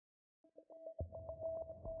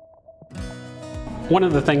One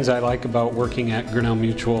of the things I like about working at Grinnell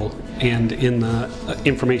Mutual and in the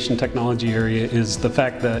information technology area is the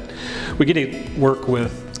fact that we get to work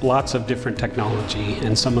with lots of different technology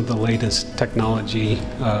and some of the latest technology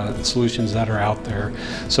solutions that are out there.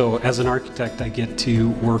 So as an architect, I get to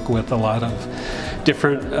work with a lot of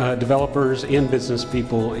different developers and business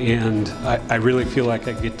people, and I really feel like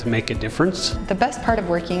I get to make a difference. The best part of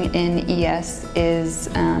working in ES is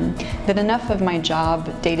that enough of my job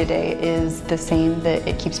day to day is the same that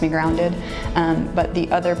it keeps me grounded, but the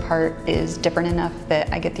other part is different enough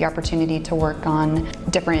that I get the opportunity to work on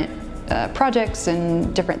different projects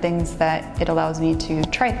and different things that it allows me to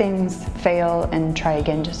try things, fail, and try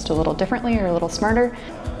again just a little differently or a little smarter.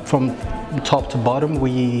 From top to bottom,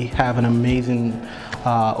 we have an amazing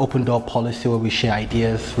open door policy where we share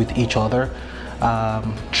ideas with each other.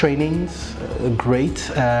 Trainings,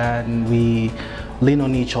 great, and we lean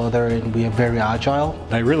on each other, and we are very agile.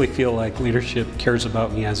 I really feel like leadership cares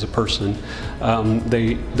about me as a person.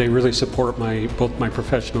 They really support both my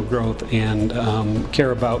professional growth and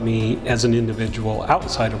care about me as an individual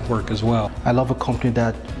outside of work as well. I love a company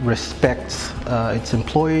that respects its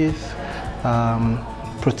employees,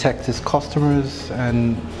 protects its customers,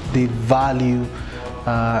 and the value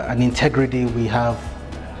and integrity we have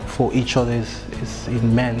for each other is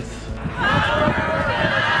immense.